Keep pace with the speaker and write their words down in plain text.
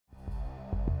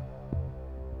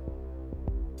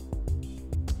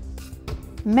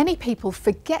Many people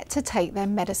forget to take their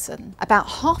medicine. About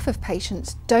half of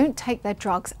patients don't take their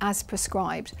drugs as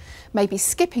prescribed, maybe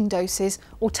skipping doses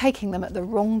or taking them at the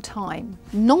wrong time.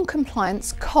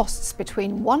 Non-compliance costs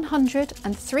between $100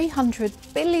 and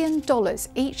 $300 billion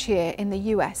each year in the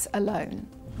US alone.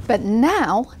 But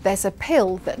now there's a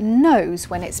pill that knows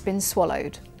when it's been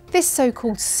swallowed. This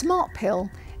so-called smart pill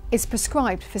is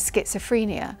prescribed for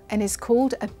schizophrenia and is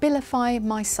called Abilify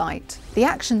My Sight. The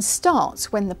action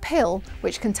starts when the pill,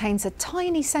 which contains a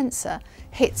tiny sensor,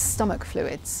 hits stomach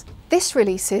fluids. This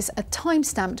releases a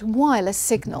time-stamped wireless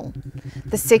signal.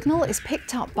 The signal is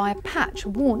picked up by a patch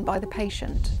worn by the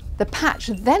patient. The patch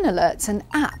then alerts an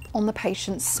app on the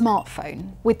patient's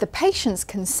smartphone. With the patient's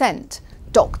consent,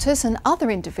 doctors and other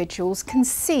individuals can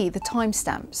see the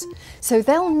timestamps, so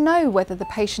they'll know whether the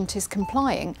patient is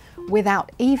complying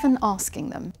without even asking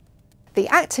them. The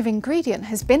active ingredient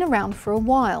has been around for a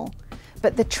while,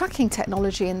 but the tracking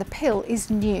technology in the pill is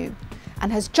new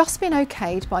and has just been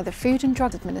okayed by the Food and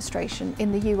Drug Administration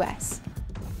in the US.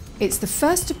 It's the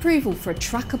first approval for a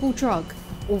trackable drug,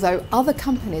 although other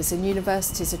companies and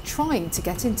universities are trying to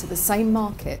get into the same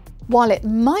market. While it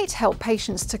might help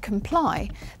patients to comply,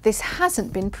 this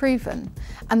hasn't been proven,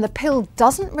 and the pill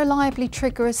doesn't reliably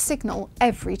trigger a signal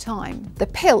every time. The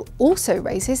pill also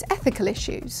raises ethical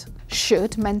issues.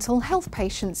 Should mental health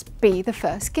patients be the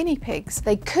first guinea pigs?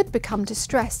 They could become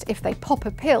distressed if they pop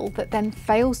a pill that then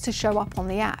fails to show up on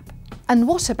the app. And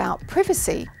what about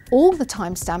privacy? All the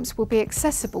timestamps will be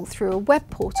accessible through a web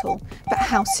portal, but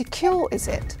how secure is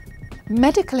it?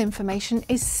 Medical information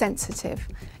is sensitive.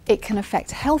 It can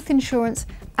affect health insurance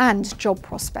and job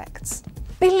prospects.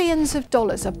 Billions of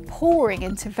dollars are pouring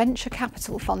into venture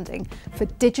capital funding for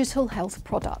digital health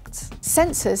products.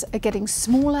 Sensors are getting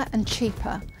smaller and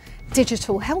cheaper.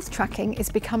 Digital health tracking is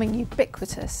becoming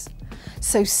ubiquitous.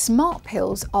 So smart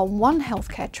pills are one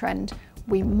healthcare trend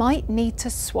we might need to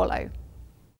swallow.